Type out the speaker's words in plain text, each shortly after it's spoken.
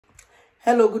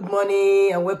Hello, good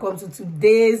morning, and welcome to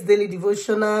today's daily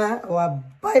devotional. Our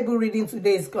Bible reading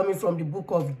today is coming from the book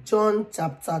of John,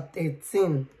 chapter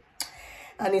 13.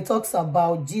 And it talks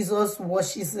about Jesus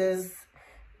washes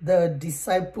the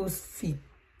disciples' feet.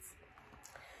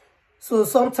 So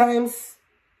sometimes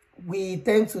we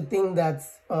tend to think that,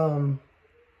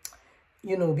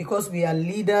 because we are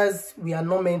leaders, we are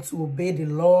not meant to obey the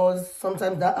laws.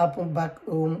 Sometimes that happens back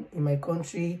home in my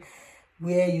country,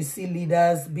 where you see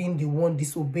leaders being the one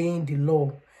disobeying the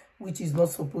law, which is not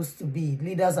supposed to be.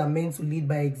 Leaders are meant to lead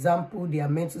by example. They are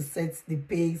meant to set the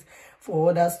pace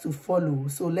for others to follow.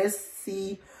 So let's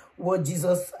see what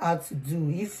Jesus had to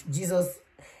do. If Jesus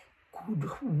could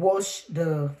wash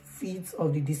the feet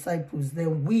of the disciples,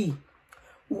 then we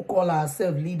who call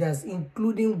ourselves leaders,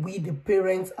 including we, the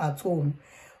parents at home,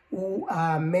 who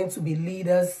are meant to be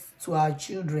leaders to our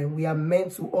children, we are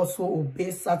meant to also obey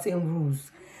certain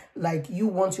rules. Like you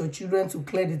want your children to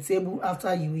clear the table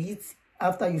after you eat,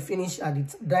 after you finish at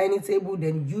the dining table,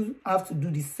 then you have to do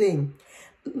the same.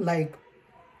 Like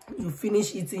you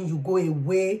finish eating, you go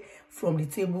away from the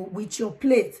table with your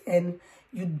plate, and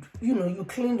you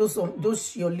clean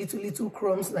those your little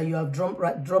crumbs that you have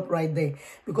dropped right there,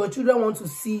 because children want to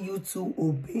see you to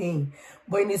obeying.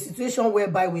 But in a situation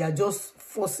whereby we are just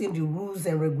forcing the rules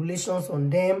and regulations on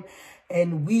them,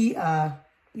 and we are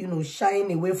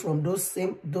shying away from those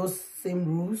same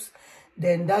rules,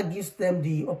 then that gives them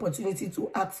the opportunity to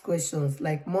ask questions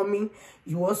like, "Mommy,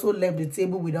 you also left the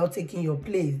table without taking your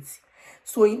plate."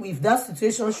 So if that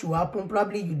situation should happen,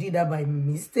 probably you did that by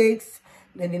mistakes,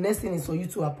 then the next thing is for you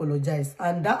to apologize.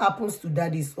 And that happens to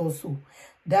daddies also.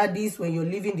 Daddies, when you're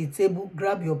leaving the table,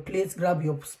 grab your plate, grab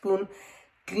your spoon,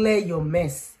 clear your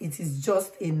mess. It is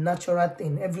just a natural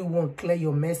thing. Everyone clear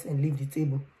your mess and leave the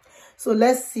table. So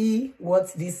let's see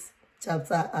what this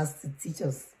chapter has to teach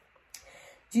us.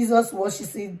 Jesus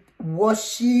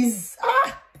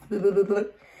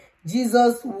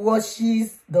Jesus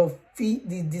washes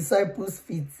the disciples'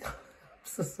 feet.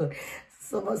 So sorry.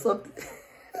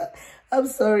 I'm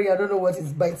sorry, I don't know what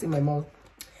is biting my mouth.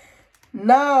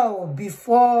 Now,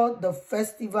 before the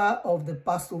festival of the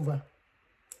Passover,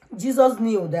 Jesus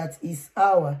knew that his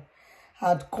hour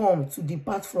had come to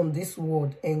depart from this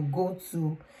world and go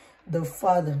to the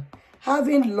Father.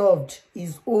 Having loved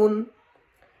his,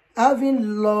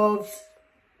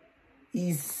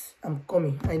 I'm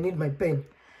coming, I need my pen.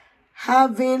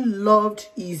 Having loved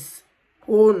his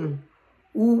own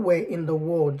who were in the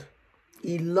world,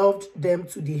 he loved them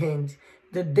to the end.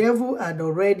 The devil had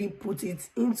already put it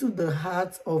into the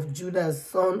heart of Judas,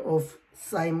 son of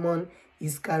Simon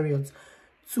Iscariot,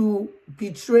 to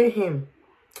betray him.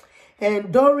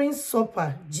 And during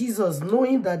supper, Jesus,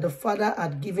 knowing that the Father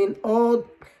had given all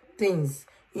things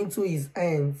into his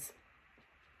hands,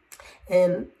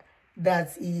 and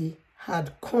that he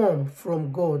had come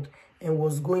from God and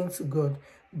was going to God,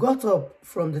 got up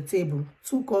from the table,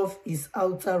 took off his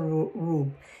outer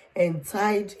robe, and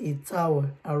tied a towel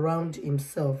around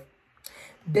himself.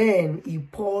 Then he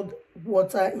poured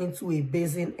water into a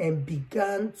basin and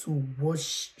began to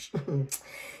wash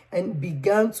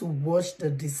the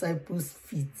disciples'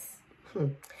 feet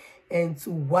and to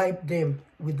wipe them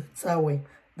with the towel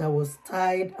that was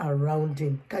tied around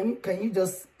him. Can you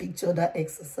just picture that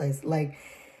exercise? Like,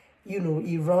 he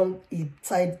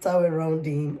tied the towel around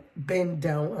him, bent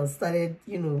down, and started,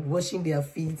 washing their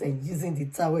feet and using the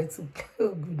towel to, oh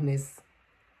goodness.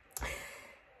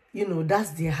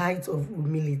 That's the height of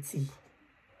humility.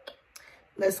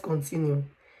 Let's continue.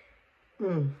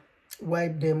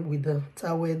 Wipe them with the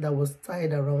towel that was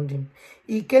tied around him.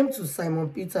 He came to Simon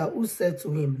Peter, who said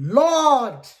to him,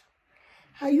 "Lord,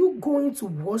 are you going to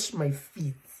wash my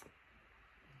feet?"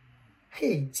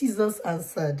 Hey, Jesus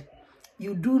answered,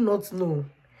 You do not know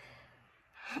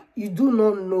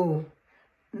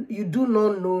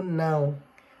now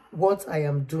what I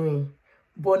am doing,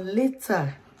 but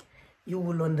later you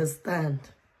will understand.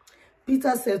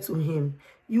 Peter said to him,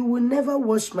 "You will never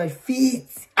wash my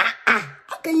feet."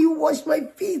 How can you wash my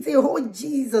feet? Oh,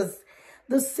 Jesus,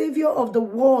 the Savior of the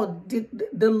world,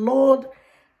 the Lord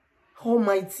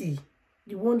Almighty,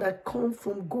 the one that comes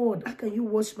from God. How can you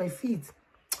wash my feet?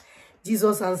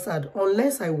 Jesus answered,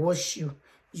 "Unless I wash you,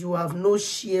 you have no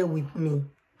share with me."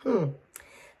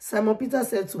 Simon Peter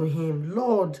said to him,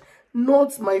 "Lord,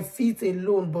 not my feet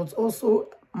alone, but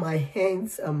also my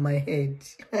hands and my head."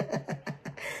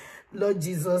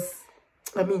 Jesus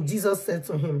said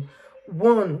to him,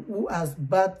 "One who has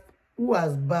bathed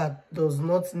does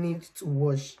not need to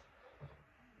wash,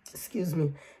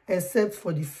 except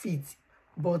for the feet,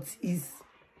 but is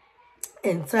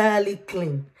entirely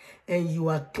clean, and you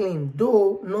are clean,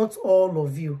 though not all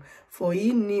of you, for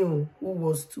he knew who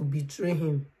was to betray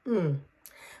him.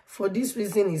 For this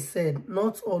reason he said,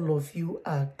 not all of you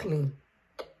are clean.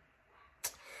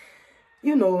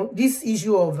 You know, this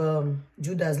issue of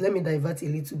Judas, let me divert a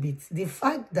little bit. The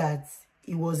fact that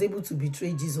he was able to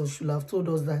betray Jesus should have told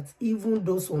us that even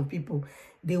though some people,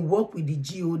 they work with the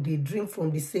GO, they drink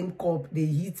from the same cup, they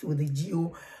eat with the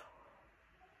GO.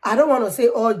 I don't want to say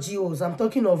all GOs. I'm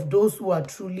talking of those who are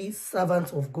truly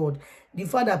servants of God. The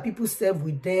fact that people serve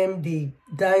with them, they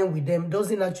dine with them,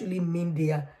 doesn't actually mean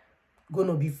they are going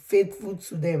to be faithful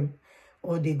to them,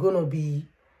 or they're going to be,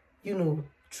 you know,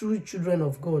 true children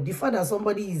of God. The fact that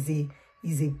somebody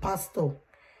is a pastor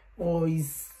or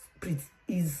is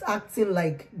acting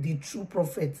like the true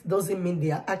prophet doesn't mean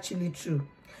they are actually true.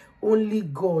 Only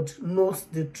God knows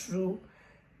the true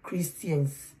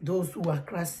Christians, those who are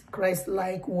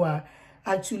Christ-like, who are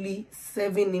actually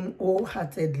serving him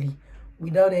wholeheartedly,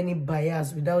 without any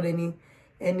bias, without any,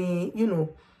 you know.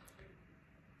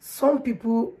 Some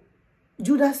people,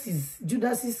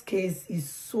 Judas's case is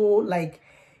so, like,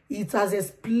 it has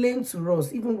explained to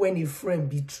us, even when a friend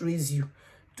betrays you,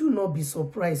 do not be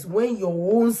surprised. When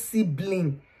your own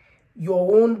sibling,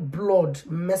 your own blood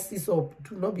messes up,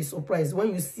 do not be surprised.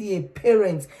 When you see a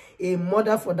parent, a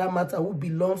mother for that matter, who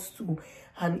belongs to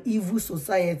an evil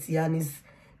society and is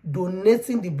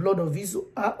donating the blood of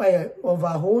her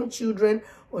own children,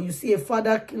 or you see a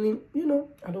father killing, you know,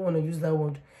 I don't want to use that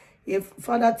word, a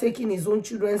father taking his own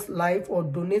children's life or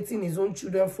donating his own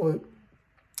children for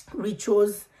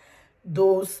rituals,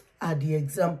 those are the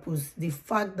examples. The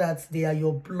fact that they are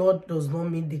your blood does not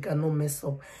mean they cannot mess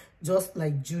up. Just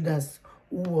like Judas,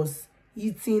 who was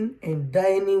eating and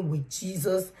dining with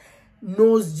Jesus,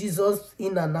 knows Jesus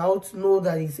in and out, knows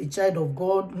that he's a child of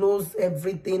God, knows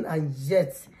everything, and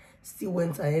yet still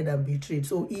went ahead and betrayed.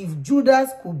 So if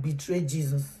Judas could betray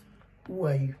Jesus, who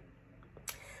are you?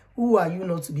 Who are you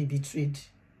not to be betrayed?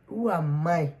 Who am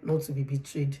I not to be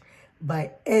betrayed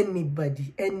by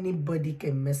anybody? Anybody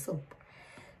can mess up.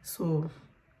 So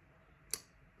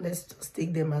let's just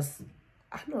take them as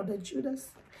another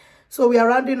Judas. So we are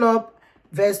rounding up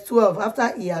verse 12.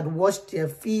 After he had washed their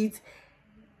feet,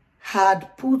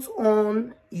 had put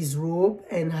on his robe,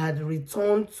 and had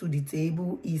returned to the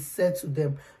table, he said to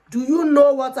them, do you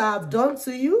know what I have done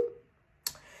to you?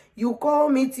 You call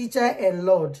me teacher and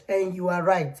Lord, and you are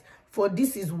right, for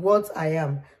this is what I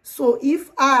am. So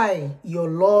if I, your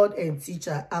Lord and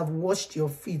teacher, have washed your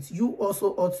feet, you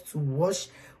also ought to wash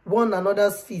one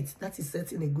another's feet. That is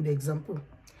setting a good example.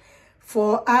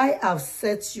 For I have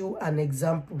set you an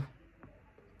example.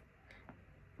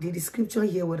 Did the scripture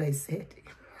hear what I said?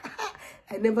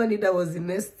 I never knew that was the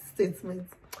next statement.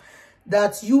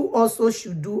 That you also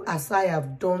should do as I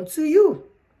have done to you.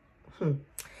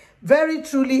 Very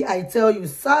truly, I tell you,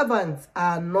 servants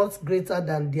are not greater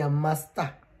than their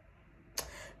master,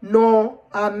 nor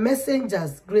are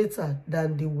messengers greater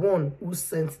than the one who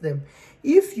sent them.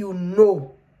 If you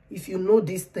know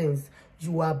these things,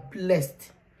 you are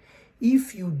blessed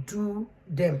if you do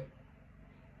them.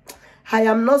 I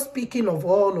am not speaking of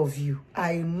all of you.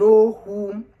 I know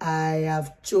whom I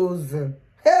have chosen.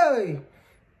 Hey!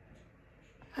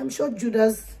 I'm sure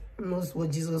Judas knows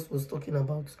what Jesus was talking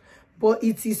about. But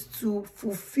it is to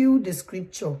fulfill the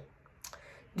scripture.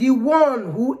 The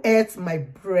one who ate my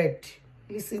bread,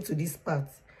 listen to this part,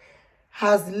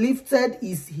 has lifted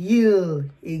his heel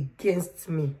against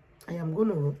me. I am going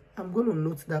to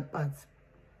note that part.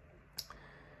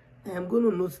 I am going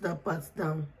to note that part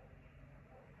down.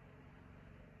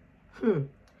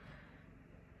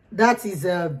 That is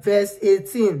verse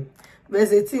 18.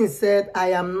 Verse 18 said,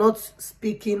 I am not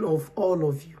speaking of all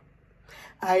of you.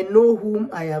 I know whom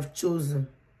I have chosen.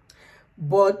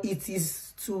 But it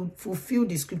is to fulfill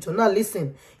the scripture. Now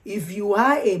listen, if you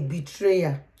are a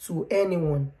betrayer to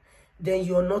anyone, then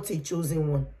you're not a chosen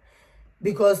one.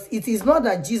 Because it is not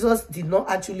that Jesus did not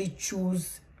actually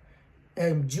choose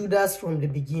Judas from the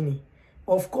beginning.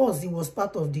 Of course, he was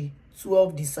part of the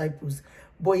 12 disciples.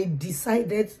 But he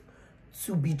decided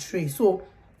to betray. So,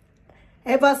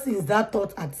 ever since that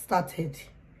thought had started,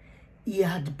 he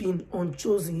had been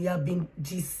unchosen. He had been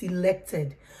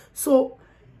deselected. So,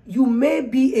 you may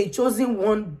be a chosen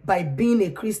one by being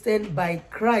a Christian, by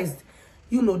Christ,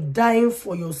 dying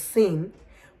for your sin.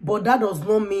 But that does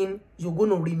not mean you're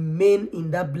going to remain in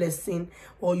that blessing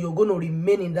or you're going to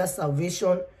remain in that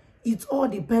salvation. It all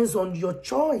depends on your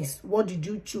choice. What did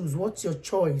you choose? What's your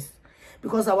choice?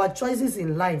 Because our choices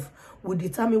in life will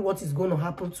determine what is going to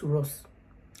happen to us.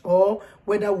 Or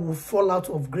whether we will fall out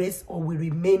of grace or we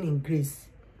remain in grace.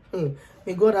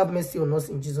 May God have mercy on us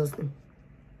in Jesus' name.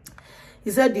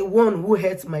 He said, the one who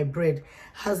ate my bread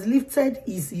has lifted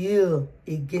his heel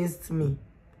against me.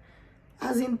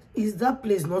 As in, is that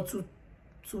place not too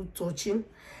touching?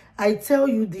 I tell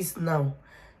you this now,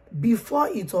 before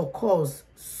it occurs,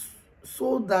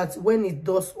 so that when it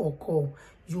does occur,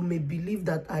 you may believe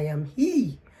that I am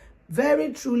he.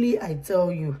 Very truly, I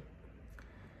tell you,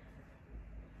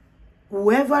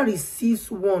 whoever receives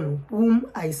one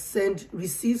whom I send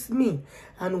receives me,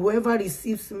 and whoever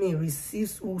receives me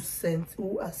receives who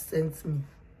has sent me.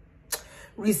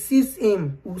 Receives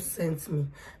him who sent me.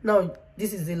 Now,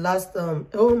 this is the last,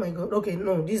 oh my God, okay,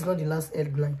 no, this is not the last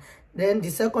headline. Then the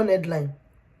second headline.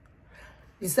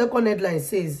 The second headline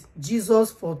says,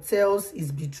 Jesus foretells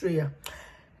his betrayer.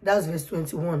 That's verse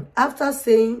 21. After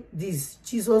saying this,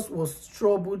 Jesus was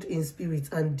troubled in spirit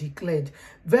and declared,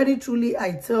 very truly,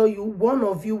 I tell you, one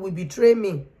of you will betray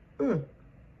me.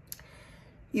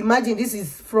 Imagine, this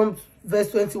is from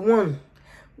verse 21.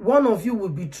 One of you will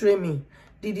betray me.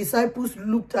 The disciples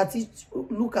looked at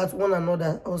one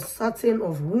another, uncertain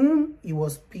of whom he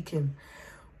was speaking.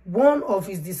 One of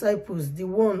his disciples, the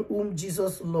one whom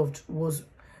Jesus loved, was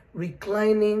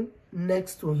reclining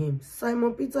next to him.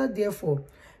 Simon Peter therefore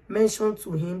mentioned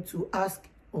to him to ask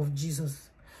Jesus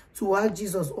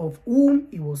of whom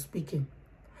he was speaking.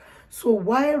 So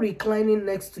while reclining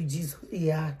next to Jesus,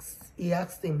 he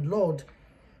asked him, Lord,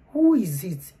 who is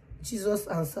it? Jesus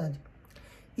answered,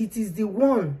 it is the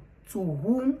one to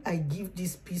whom I give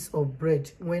this piece of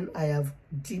bread when I have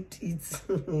dipped it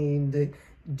in the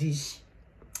dish.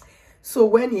 So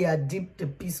when he had dipped the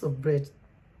piece of bread,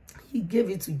 he gave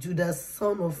it to Judas,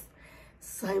 son of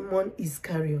Simon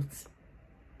Iscariot.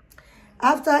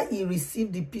 After he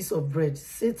received the piece of bread,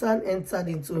 Satan entered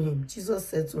into him. Jesus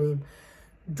said to him,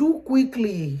 do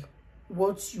quickly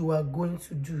what you are going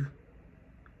to do.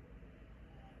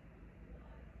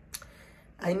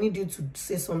 I need you to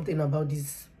say something about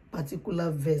this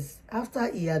particular verse.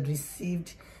 After he had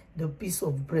received the piece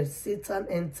of bread, Satan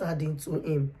entered into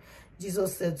him.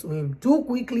 Jesus said to him, do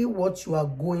quickly what you are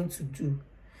going to do.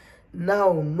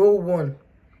 Now no one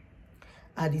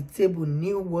at the table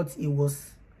knew what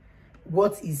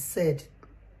he said.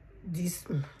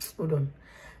 Hold on.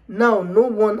 Now no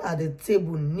one at the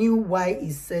table knew why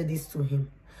he said this to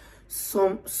him.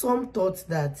 Some thought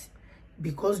that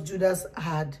because Judas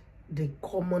had the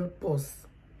common purse,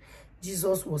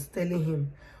 Jesus was telling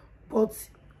him,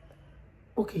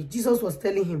 Jesus was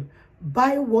telling him,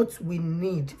 buy what we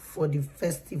need for the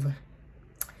festival,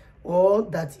 or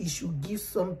that he should give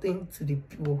something to the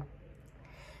poor.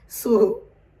 So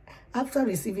after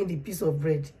receiving the piece of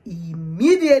bread, he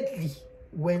immediately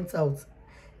went out,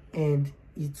 and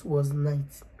it was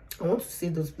night. I want to say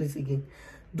those places again.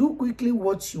 Do quickly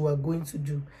what you are going to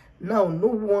do. Now no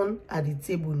one at the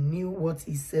table knew what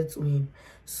he said to him.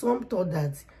 Some thought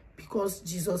that because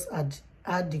Jesus had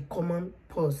the common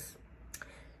purse,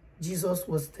 Jesus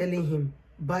was telling him,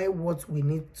 buy what we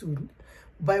need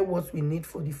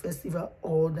for the festival,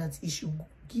 or that he should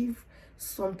give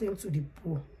something to the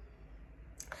poor.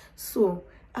 So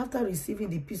after receiving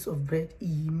the piece of bread,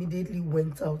 he immediately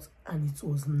went out, and it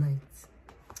was night.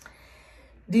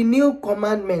 The new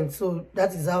commandment. So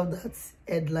that is how that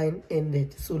headline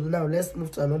ended. So now let's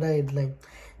move to another headline.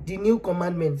 The new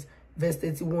commandment, verse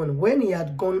 31. When he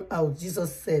had gone out,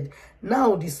 Jesus said,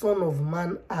 now the Son of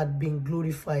Man had been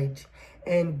glorified,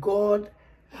 and God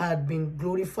had been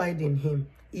glorified in him.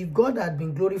 If God had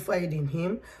been glorified in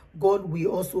him, God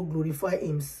will also glorify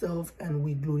himself, and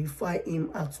will glorify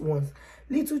him at once.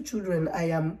 Little children, I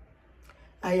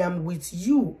am with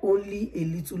you only a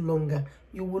little longer.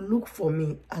 You will look for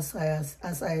me, as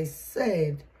I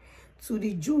said to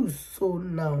the Jews. So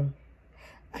now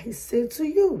I say to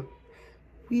you,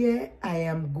 where I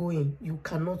am going, you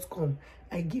cannot come.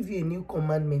 I give you a new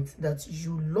commandment, that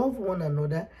you love one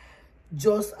another,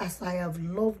 just as I have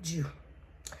loved you.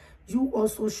 You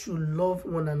also should love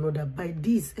one another. By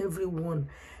this, everyone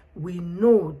will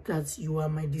know that you are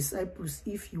my disciples,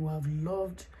 if you have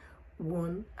loved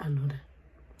one another.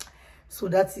 So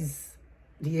that is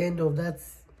the end of that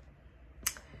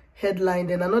headline.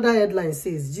 Then another headline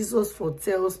says, Jesus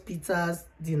foretells Peter's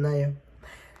denial.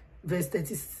 Verse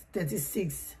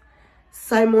 36.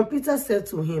 Simon Peter said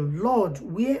to him, Lord,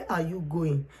 where are you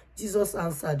going? Jesus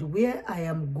answered, where I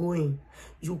am going,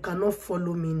 you cannot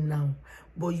follow me now,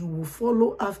 but you will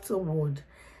follow afterward.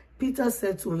 Peter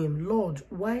said to him, Lord,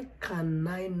 why can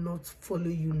I not follow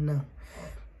you now?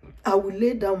 I will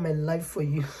lay down my life for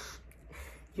you.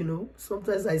 You know,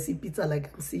 sometimes I see Peter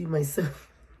like I'm seeing myself.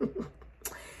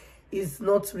 It's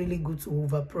not really good to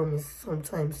overpromise.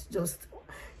 Sometimes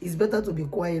it's better to be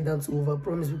quiet than to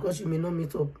overpromise, because you may not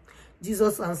meet up.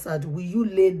 Jesus answered, will you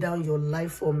lay down your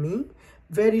life for me?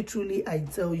 Very truly, I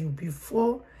tell you,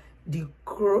 before the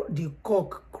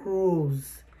cock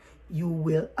crows, you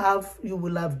will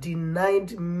have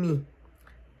denied me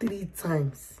 3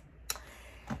 times.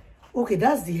 Okay,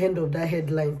 that's the end of that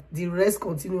headline. The rest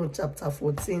continue on chapter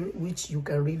 14, which you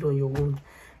can read on your own.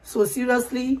 So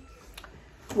seriously,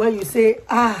 when you say,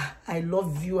 I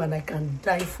love you and I can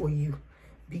die for you,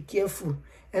 be careful.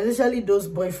 Especially those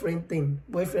boyfriend and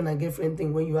girlfriend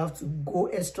thing, when you have to go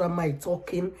extra mile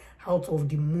talking out of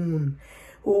the moon.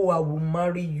 Oh, I will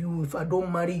marry you. If I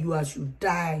don't marry you, I should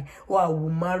die. Oh, I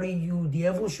will marry you. The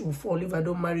heaven should fall if I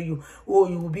don't marry you. Oh,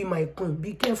 you will be my queen.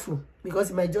 Be careful. Because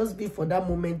it might just be for that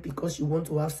moment because you want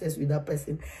to have sex with that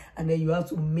person. And then you have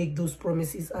to make those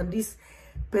promises. And this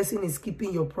person is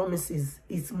keeping your promises.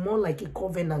 It's more like a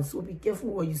covenant. So be careful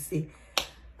what you say.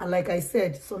 And like I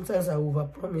said, sometimes I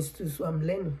overpromise too. So I'm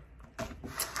learning.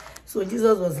 So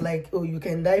Jesus was like, oh, you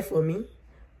can die for me,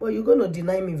 but you're going to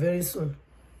deny me very soon.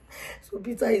 So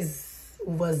Peter is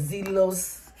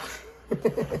overzealous.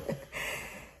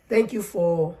 Thank you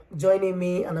for joining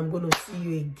me, and I'm going to see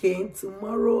you again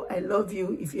tomorrow. I love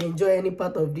you. If you enjoy any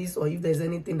part of this, or if there's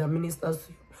anything that ministers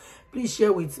to you, please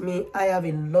share with me. I have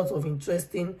a lot of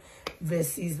interesting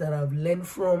verses that I've learned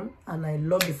from, and I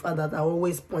love the fact that I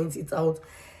always point it out,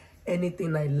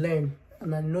 anything I learn,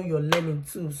 and I know you're learning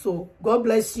too. So God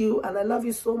bless you, and I love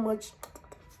you so much.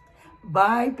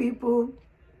 Bye, people.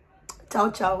 Ciao,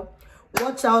 ciao.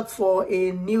 Watch out for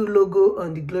a new logo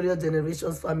on the Glorious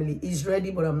Generations family. It's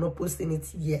ready, but I'm not posting it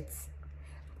yet.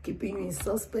 Keeping you in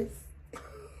suspense.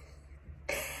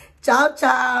 Ciao,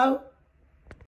 ciao.